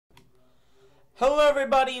Hello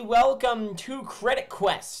everybody, welcome to Credit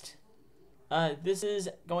Quest. This is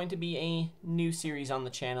going to be a new series on the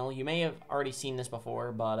channel. You may have already seen this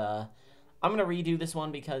before, but I'm going to redo this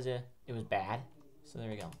one because it was bad. So there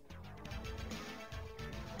we go.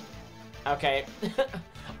 Okay,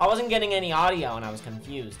 I wasn't getting any audio and I was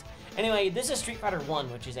confused. Anyway, this is Street Fighter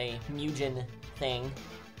 1, which is a Mugen thing,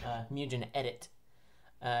 Mugen edit.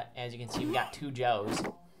 As you can see, we got two Joes,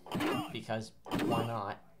 because why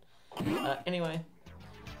not? Anyway,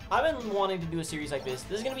 I've been wanting to do a series like this.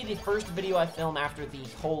 This is going to be the first video I film after the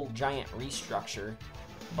whole giant restructure.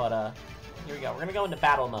 But, here we go. We're going to go into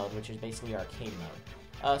battle mode, which is basically arcade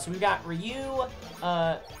mode. So we've got Ryu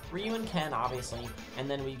and Ken, obviously. And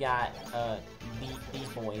then we got, these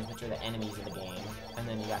boys, which are the enemies of the game. And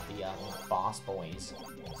then we got the, boss boys.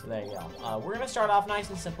 So there you go. We're going to start off nice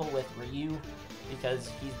and simple with Ryu, because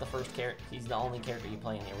he's the first character, he's the only character you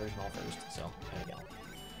play in the original first. So, there we go.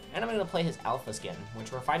 And I'm going to play his alpha skin,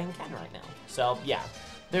 which we're fighting Ken right now. So, yeah.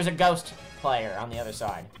 There's a ghost player on the other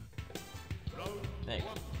side. There you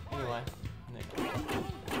go. Anyway. There you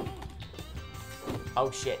go.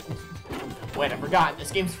 Oh, shit. Wait, I forgot.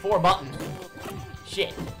 This game's 4-button.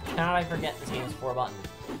 Shit. How did I forget this game's 4-button?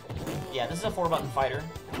 Yeah, this is a 4-button fighter.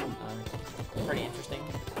 Pretty interesting.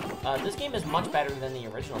 This game is much better than the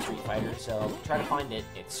original Street Fighter, so try to find it.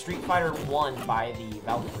 It's Street Fighter 1 by the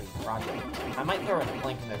Valkyrie Project. I might throw a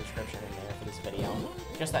link in the description in there for this video,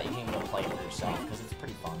 just that you can go play it for yourself, because it's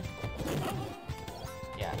pretty fun.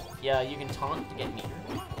 Yeah, you can taunt to get meter,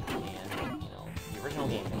 and, you know, the original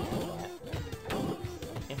game didn't do that.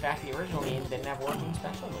 In fact, the original game didn't have working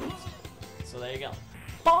special moves. So there you go.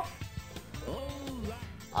 Huh?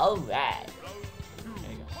 Alright.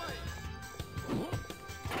 There you go.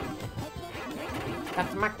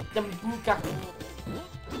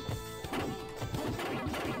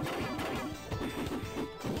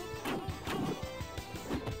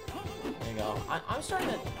 There you go. I'm starting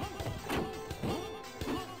to...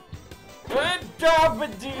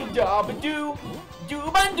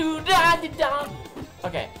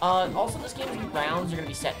 Okay, also this game's rounds are gonna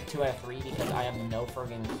be set to 2 out of 3 because I have no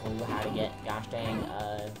friggin' clue how to get, gosh dang,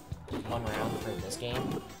 1 round for this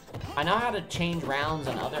game. I know how to change rounds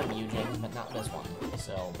on other Mugens, but not this one.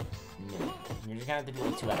 So, no. You're just gonna have to do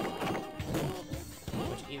like 2 out of 3.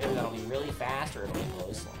 Which either that'll be really fast or it'll be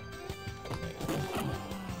really slow. There you go.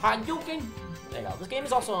 Hadouken! There you go. This game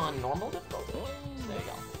is also on normal difficulty. So there you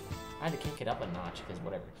go. I had to kick it up a notch, because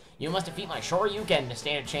whatever. You must defeat my Shoryuken to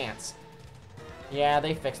stand a chance. Yeah,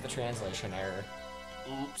 they fixed the translation error.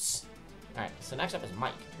 Oops. Alright, so next up is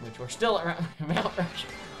Mike, which we're still at Mount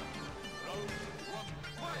Rushmore.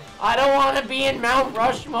 I don't want to be in Mount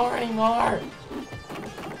Rushmore anymore!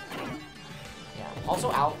 Yeah,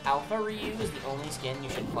 also Alpha Ryu is the only skin you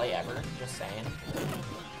should play ever, just saying.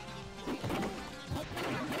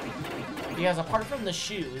 Because apart from the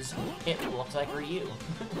shoes, it looks like Ryu.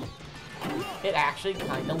 It actually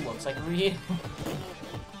kind of looks like Ryu.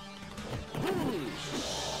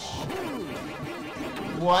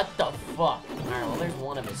 What the fuck? Alright, well there's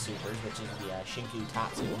one of his supers, which is the Shinku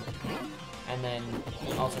Tatsu. And then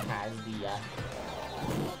he also has the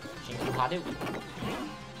Shinku Hadouken.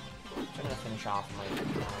 I'm gonna finish off my...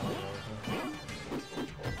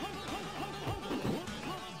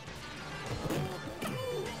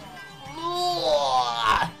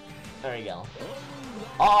 There we go.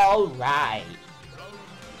 Alright.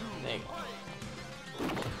 There you go.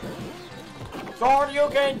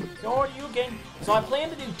 Shoryuken! So I plan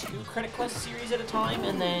to do 2 Credit Quest series at a time,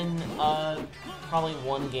 and then probably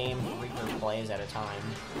 1 game Reaper plays at a time.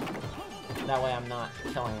 That way I'm not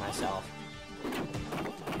killing myself.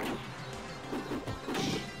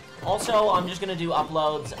 Also, I'm just gonna do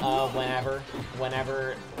uploads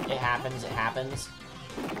whenever it happens.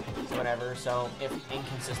 So whatever. So if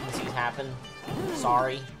inconsistencies happen,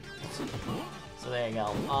 sorry. So there you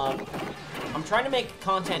go. I'm trying to make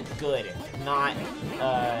content good,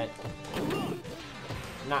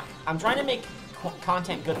 I'm trying to make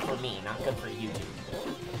content good for me, not good for YouTube.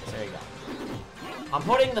 So there you go. I'm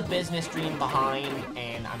putting the business dream behind,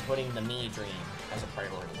 and I'm putting the me dream as a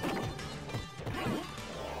priority.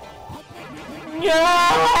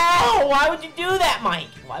 No! Why would you do that, Mike?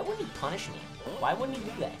 Why wouldn't he punish me? Why wouldn't he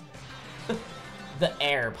do that? The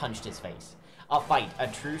air punched his face. A fight,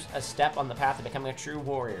 a step on the path to becoming a true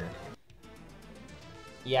warrior.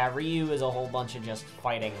 Yeah, Ryu is a whole bunch of just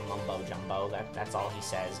fighting mumbo-jumbo. That's all he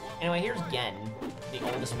says. Anyway, here's Gen, the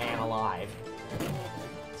oldest man alive.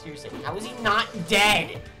 Seriously, how is he not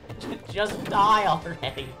dead? Just die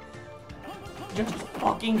already. Just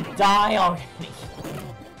fucking die already.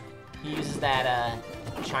 He uses that,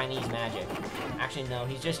 Chinese magic. Actually, no,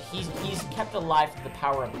 he's kept alive through the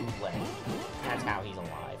power of bootleg. That's how he's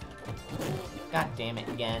alive. God damn it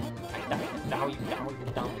again. How are you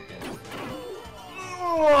done with this?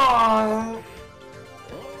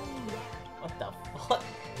 What the fuck?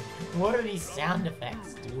 What are these sound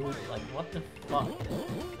effects, dude? Like, what the fuck?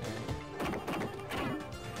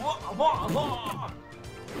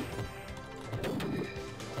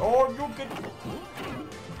 Oh, you can...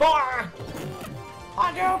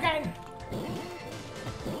 Hadouken!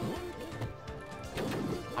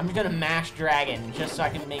 I'm just gonna mash dragon just so I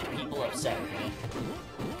can make people upset with me.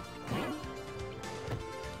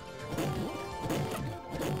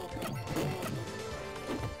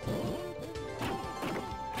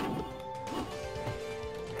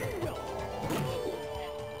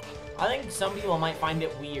 I think some people might find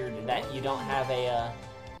it weird that you don't have a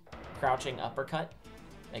crouching uppercut.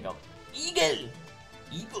 They go, Eagle!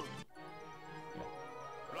 Eagle!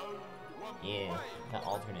 Yeah, that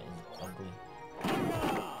alternate is ugly.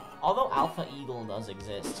 Although Alpha Eagle does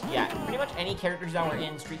exist. Yeah, pretty much any characters that were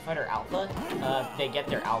in Street Fighter Alpha, they get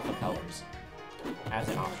their Alpha colors as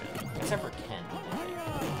an option. Except for Ken, I think.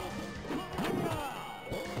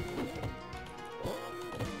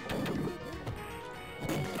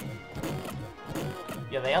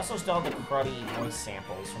 Yeah, they also still have the cruddy voice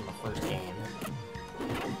samples from the first game.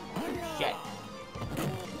 Shit.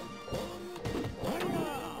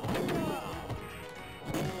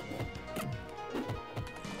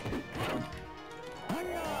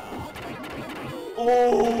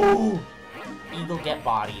 Oh! Eagle get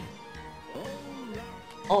bodied.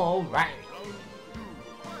 All right.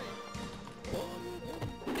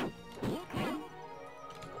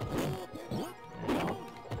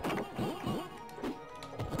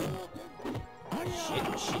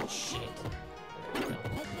 Shit.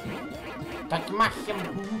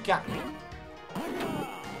 Takimashambuka.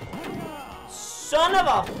 Son of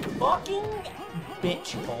a fucking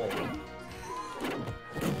bitch hole.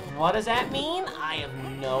 What does that mean? I have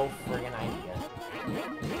no friggin' idea.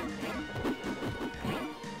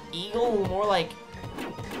 Eagle, more like...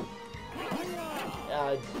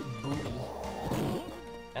 booty.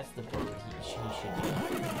 That's the bird he should be.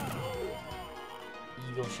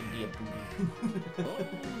 Eagle should be a booty.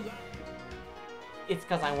 It's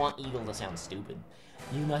because I want Eagle to sound stupid.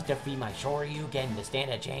 You must defeat my Shoryuken to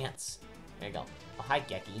stand a chance. There you go. Oh, hi,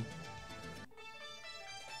 Geki.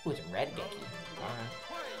 Ooh, it's a red Geki. Alright.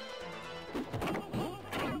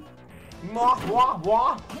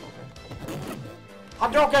 Wah!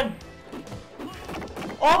 Hadouken!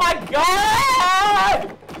 Oh my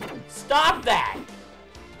god! Stop that!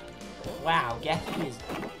 Wow, Geki is...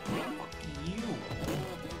 Fuck you.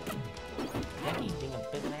 Geki's being a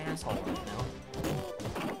bit of an asshole right now.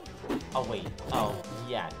 Oh, wait. Oh,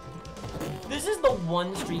 yeah. This is the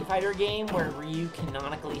one Street Fighter game where Ryu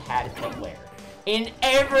canonically had footwear. In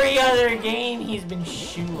every other game, he's been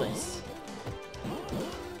shoeless.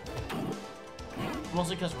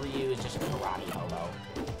 Mostly because Ryu is just a karate hobo.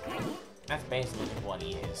 That's basically what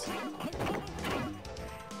he is.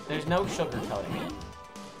 There's no sugarcoating it.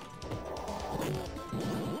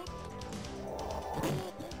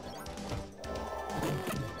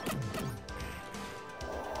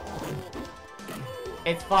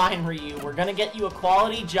 It's fine, Ryu. We're gonna get you a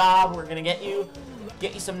quality job. We're gonna get you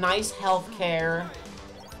some nice health care.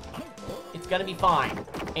 It's gonna be fine.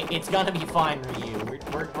 It's gonna be fine, Ryu.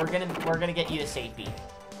 We're gonna get you to safety.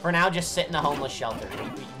 For now, just sit in the homeless shelter.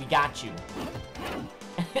 We got you.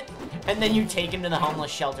 And then you take him to the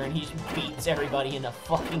homeless shelter and he just beats everybody into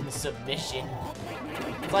fucking submission.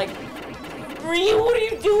 It's like, Ryu, what are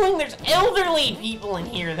you doing? There's elderly people in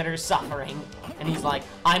here that are suffering. And he's like,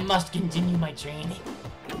 I must continue my training.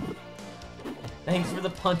 Thanks for the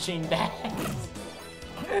punching bags.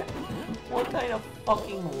 What kind of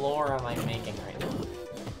fucking lore am I making right now?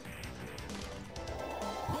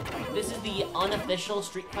 This is the unofficial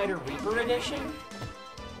Street Fighter Reaper edition,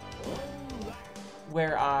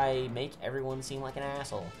 where I make everyone seem like an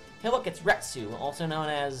asshole. Hey look, it's Retsu, also known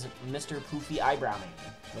as Mr. Poofy Eyebrow Man,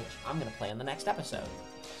 which I'm gonna play in the next episode.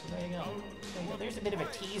 So there you go. There's a bit of a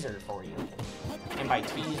teaser for you. And by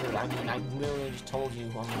teaser, I mean I literally just told you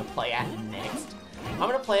who I'm gonna play at next. I'm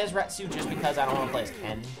gonna play as Retsu just because I don't want to play as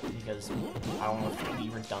Ken, because I don't want to be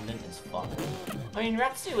redundant as fuck. I mean,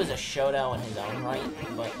 Retsu is a Shoto in his own right,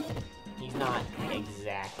 but he's not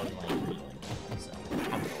exactly like Ryu and Ken, so I'm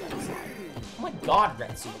gonna let it slide. Oh my god,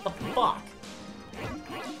 Retsu, what the fuck?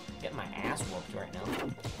 Getting my ass whooped right now.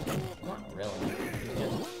 Not really.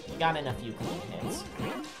 He got in a few clean hits.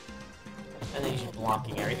 And then he's just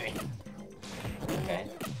blocking everything. Okay.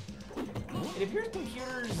 It appears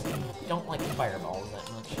computers don't like fireballs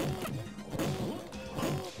that much.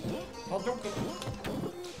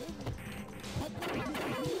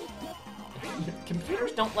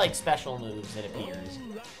 don't like special moves, it appears.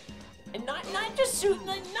 And not just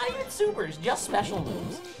not even supers, just special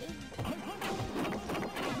moves.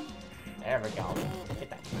 There we go.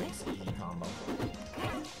 Hit that nice easy combo.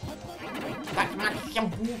 That's my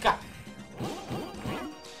Shambuka.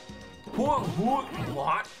 What?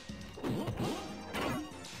 What?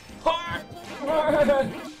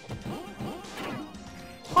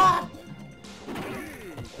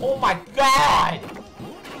 Oh my god!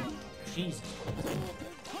 Jesus.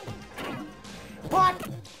 What?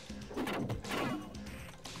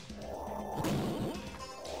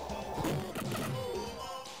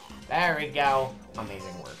 There we go.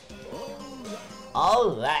 Amazing work.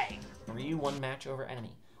 Alright. Ryu one match over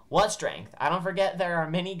enemy. What strength? I don't forget there are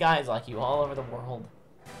many guys like you all over the world.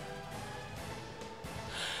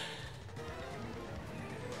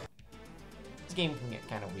 This game can get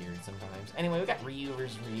kind of weird sometimes. Anyway, we got Ryu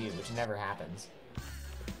versus Ryu, which never happens.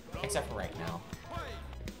 Except for right now.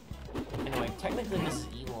 Anyway, technically this is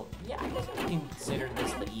evil. Yeah, I guess we can consider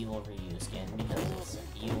this the evil Ryu skin because it's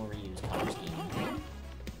evil Ryu's color scheme.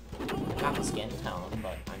 Not the skin tone,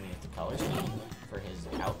 but I mean it's the color scheme for his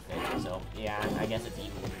outfit. So yeah, I guess it's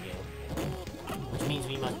evil Ryu. Which means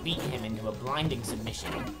we must beat him into a blinding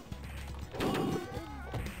submission.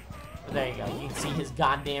 But there you go. You can see his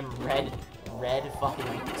goddamn red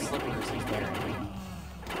fucking slippers he's wearing.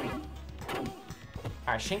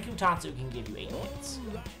 Alright, Shinku Tatsu can give you 8 hits.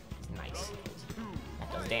 It's nice.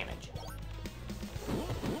 That does damage.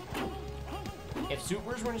 If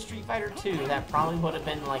supers were in Street Fighter 2, that probably would have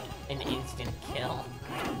been like an instant kill.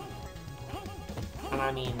 And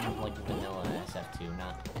I mean like vanilla SF2,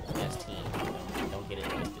 not ST. Don't get it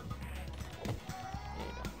twisted. There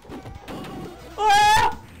you go.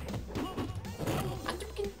 Ah!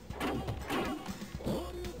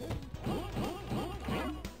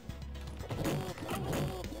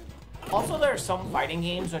 Also, there are some fighting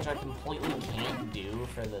games which I completely can't do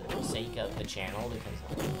for the sake of the channel because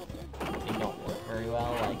they don't work very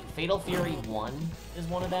well. Like, Fatal Fury 1 is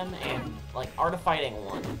one of them, and, like, Art of Fighting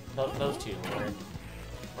 1. Those two,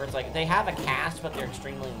 where it's like, they have a cast, but they're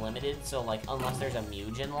extremely limited, so, like, unless there's a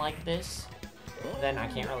Mugen like this, then I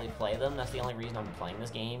can't really play them. That's the only reason I'm playing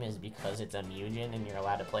this game, is because it's a Mugen and you're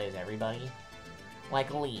allowed to play as everybody.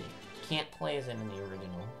 Like Lee. Can't play as him in the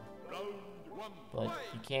original. But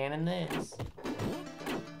you can in this.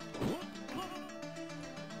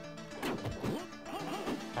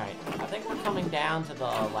 Alright, I think we're coming down to the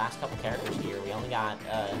last couple characters here. We only got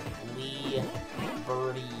Lee,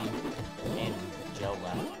 Birdie, and Joe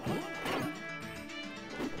left.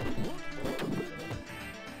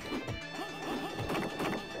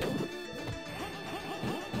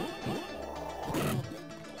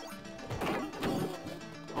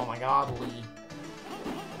 Oh my god, Lee.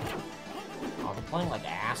 Oh, they're playing like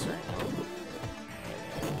ass right now.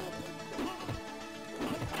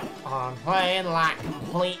 Oh, I'm playing like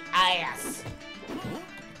complete ass.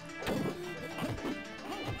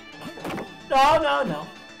 No, no, no.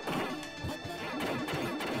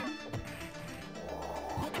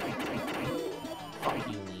 Fuck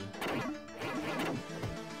you, Lee.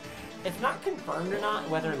 It's not confirmed or not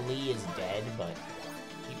whether Lee is dead, but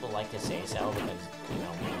people like to say so because, you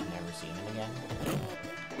know, we've never seen him again.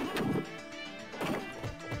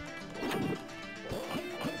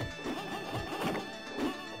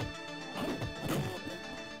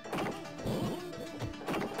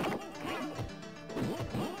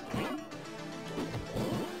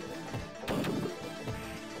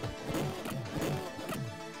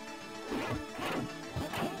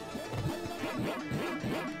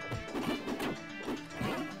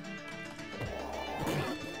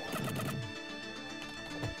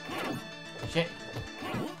 Shit.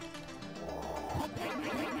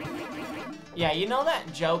 Yeah, you know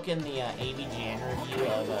that joke in the AVGN review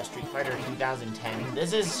of Street Fighter 2010?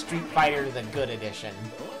 This is Street Fighter the Good Edition.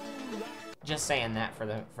 Just saying that for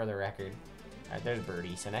the record. Alright, there's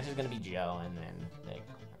Birdie. So next is gonna be Joe, and then they...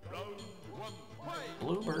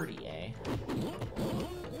 Blue Birdie, eh?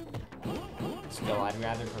 Still, I'd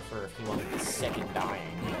rather prefer if he wasn't sick and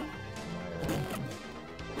dying.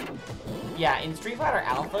 Yeah, in Street Fighter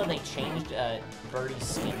Alpha, they changed Birdie's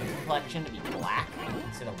skin complexion to be black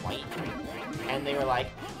instead of white. And they were like,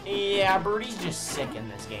 yeah, Birdie's just sick in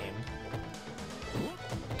this game.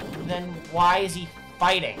 Then why is he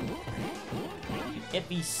fighting? If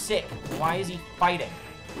he's sick, why is he fighting?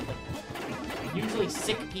 Like, usually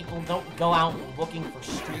sick people don't go out looking for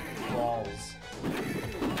street brawls.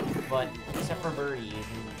 But, except for Birdie,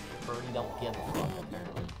 Birdie don't give a fuck,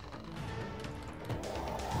 apparently.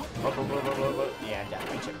 Yeah,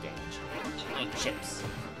 definitely chip damage. Eat my chips.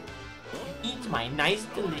 Eat my nice,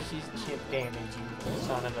 delicious chip damage, you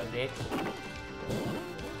son of a bitch.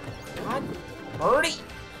 God, birdie!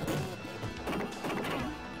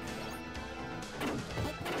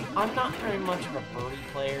 I'm not very much of a birdie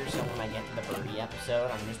player, so when I get to the birdie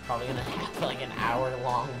episode, I'm just probably gonna have like an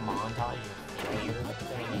hour-long montage of failure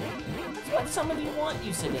thing. That's what some of you want,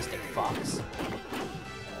 you sadistic fucks.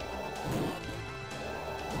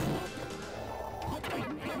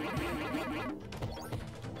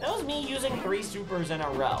 That was me using 3 supers in a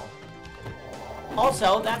row.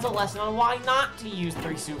 Also, that's a lesson on why not to use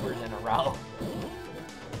 3 supers in a row.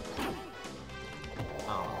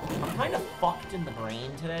 I'm kind of fucked in the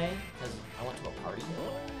brain today, because I went to a party.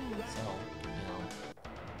 So, you know,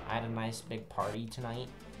 I had a nice big party tonight,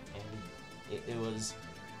 and it was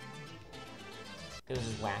as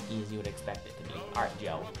wacky as you would expect it to be. Alright,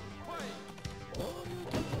 Joe.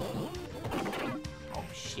 Oh,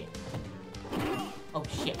 shit. Oh,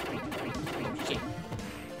 shit. Oh, shit.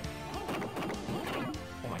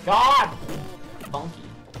 Oh, my God! Funky.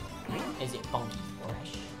 Is it funky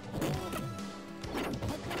fresh?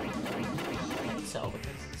 So,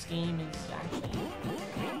 because this game is actually,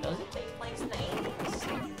 does it take place in the 80s?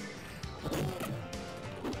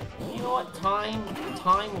 You know what, time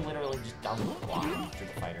literally just doesn't apply to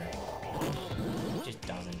Street Fighter. It just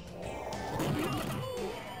doesn't.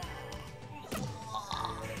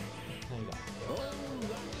 There you go.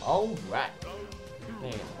 Alright.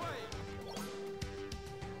 There you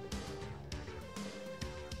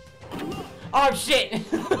go. Oh shit!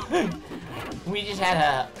 We just had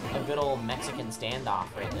a good old Mexican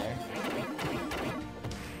standoff right there.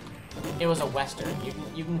 It was a Western.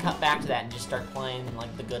 You can cut back to that and just start playing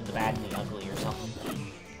like the good, the bad, and the ugly or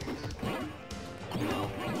something. You know.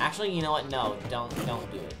 Actually, you know what? No, don't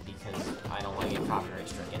do it because I don't want to get copyright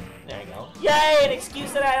stricken. There you go. Yay! An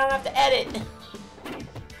excuse that I don't have to edit.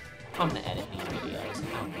 I'm gonna edit these videos.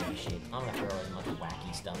 I don't give a shit. I'm gonna throw as much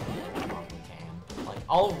wacky stuff in as I probably can. Like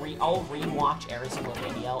I'll rewatch every single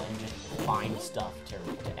video and just find stuff to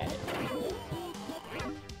edit.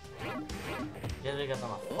 Just because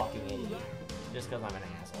I'm a fucking idiot. Just because I'm an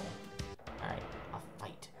asshole. Alright, a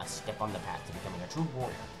fight. A step on the path to becoming a true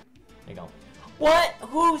warrior. There you go. What?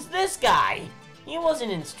 Who's this guy? He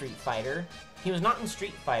wasn't in Street Fighter. He was not in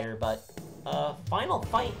Street Fighter, but Final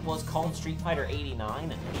Fight was called Street Fighter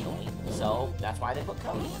 89 initially. So that's why they put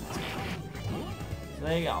Cody in this game. So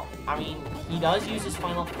there you go. I mean, he does use his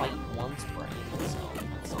Final Fight once brain, so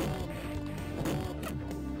that's something.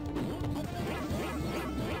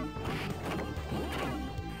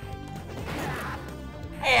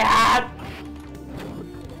 Yeah.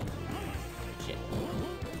 Shit.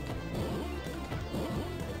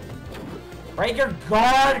 Break your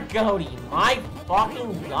guard, Cody! My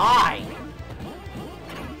fucking guy!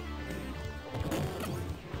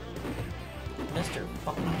 Mr.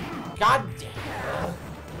 fucking... God damn.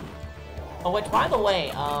 Oh, which, by the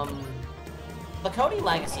way, the Cody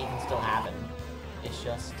legacy can still happen. It's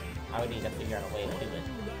just, I would need to figure out a way to do it.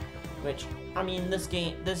 Which, I mean, this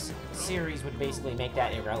series would basically make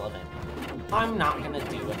that irrelevant. I'm not gonna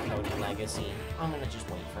do a Cody legacy. I'm gonna just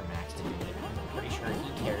wait for Max to do it. I'm pretty sure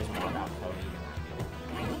he cares more about Cody than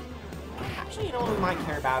I do. Actually, you know, we might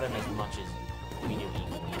care about him as much as we do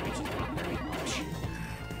equally, which is not very much.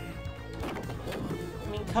 I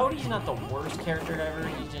mean, Cody's not the worst character ever,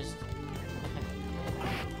 he's just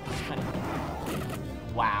kind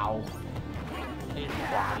of... Wow. They just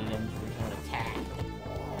bodied him for an attack.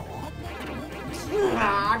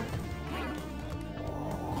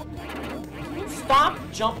 Can you stop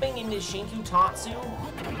jumping into Shinku Tatsu?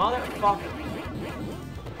 Motherfucker.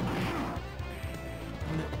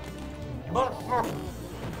 Motherfucker.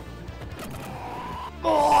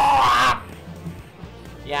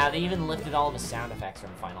 Yeah, they even lifted all of the sound effects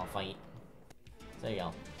from Final Fight. So there you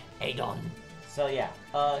go. Adon. So yeah,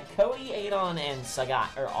 Cody, Adon, and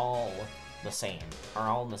Sagat are all the same. Are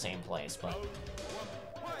all in the same place, but...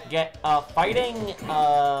 fighting,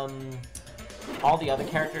 all the other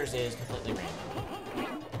characters is completely random.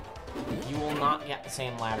 You will not get the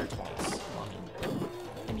same ladder twice. Well,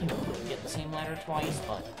 I mean, maybe you could get the same ladder twice,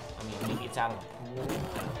 but, I mean, maybe it's out of a pool.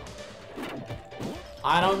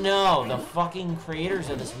 I don't know. The fucking creators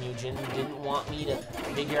of this Mugen didn't want me to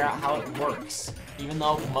figure out how it works. Even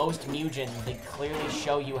though most Mugen, they clearly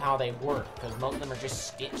show you how they work, because most of them are just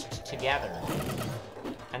stitched together.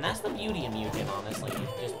 And that's the beauty of Mugen, honestly.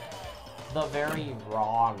 Just the very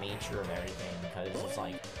raw nature of everything, because it's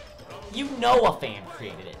like, you know a fan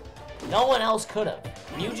created it. No one else could have.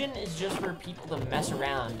 Mugen is just for people to mess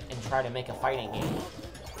around and try to make a fighting game.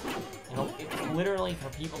 You know, it's literally for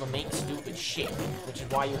people to make stupid shit, which is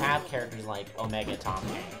why you have characters like Omega Tom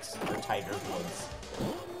Hanks or Tiger Woods.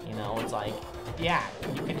 You know, it's like, yeah,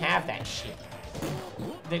 you can have that shit.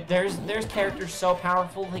 There's characters so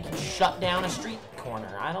powerful they can shut down a street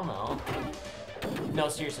corner. I don't know. No,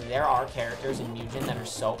 seriously, there are characters in Mugen that are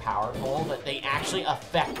so powerful that they actually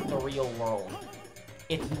affect the real world.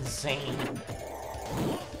 It's insane.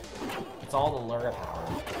 It's all the lure power.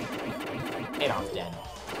 Adon's dead.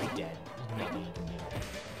 He's dead. There's nothing you can do.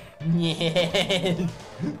 Yeah.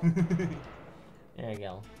 There you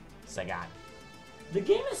go. Sagat. The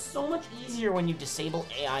game is so much easier when you disable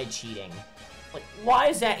AI cheating. Like, why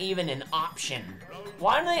is that even an option?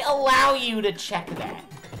 Why do they allow you to check that?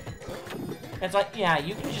 It's like, yeah,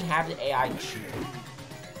 you can just have the AI cheat.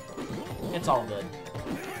 It's all good.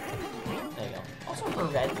 There you go. Also for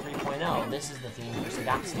Red 3.0, this is the theme for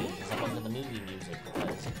Sagat stage as opposed to the movie music,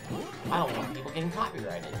 because I don't want people getting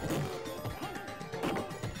copyrighted.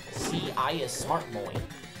 See, I is smart boy.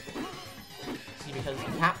 See, because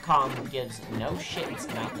Capcom gives no shits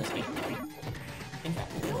about this game. In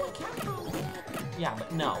fact, you know what, Capcom? Yeah,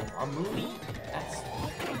 but no, a movie? That's...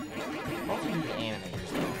 Mostly the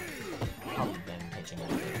animators, though. Probably been pitching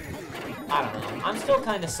it. I don't know. I'm still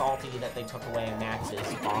kind of salty that they took away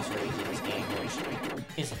Max's boss rage in this game, which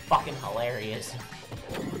is fucking hilarious.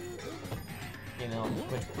 You know,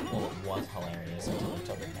 which, well, it was hilarious until they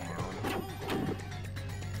took it down.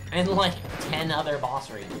 And like 10 other boss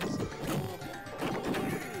rages.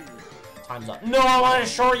 Time's up. No, I want to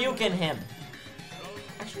Shoryuken him!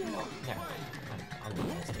 Actually, no, never mind. I'm not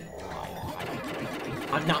gonna state why I don't care.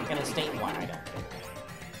 I'm not gonna state why I don't care.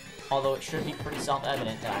 Although it should be pretty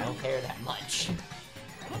self-evident that I don't care that much.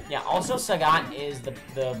 Yeah, also Sagat is the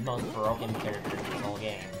most broken character in this whole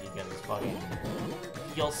game, because it's fucking...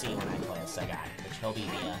 You'll see when I play as Sagat, which he'll be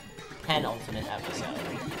the penultimate episode.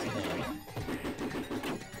 So there you go.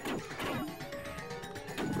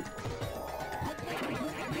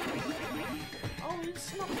 Oh, he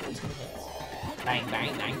snuck into hits. Bang,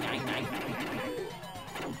 bang, bang, bang, bang, bang.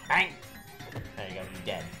 Bang! There you go, he's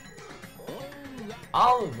dead.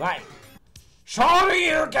 Alright.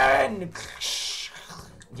 Shoryuken!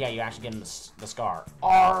 Yeah, you actually get him the scar.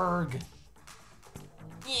 Arg!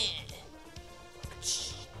 Yeah.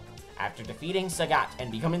 After defeating Sagat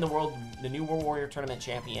and becoming the new World Warrior Tournament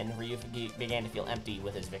champion, Ryu began to feel empty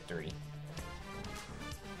with his victory.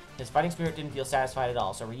 His fighting spirit didn't feel satisfied at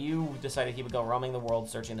all, so Ryu decided he would go roaming the world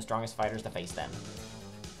searching the strongest fighters to face them.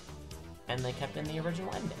 And they kept in the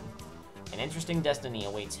original ending. An interesting destiny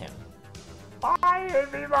awaits him. Bye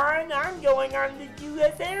everyone, I'm going on the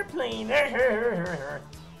US airplane. But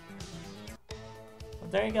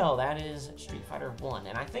there you go, that is Street Fighter 1.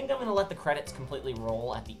 And I think I'm going to let the credits completely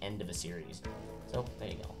roll at the end of a series. So, there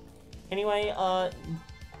you go. Anyway,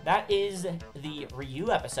 that is the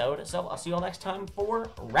Ryu episode, so I'll see you all next time for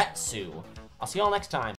Retsu. I'll see you all next time.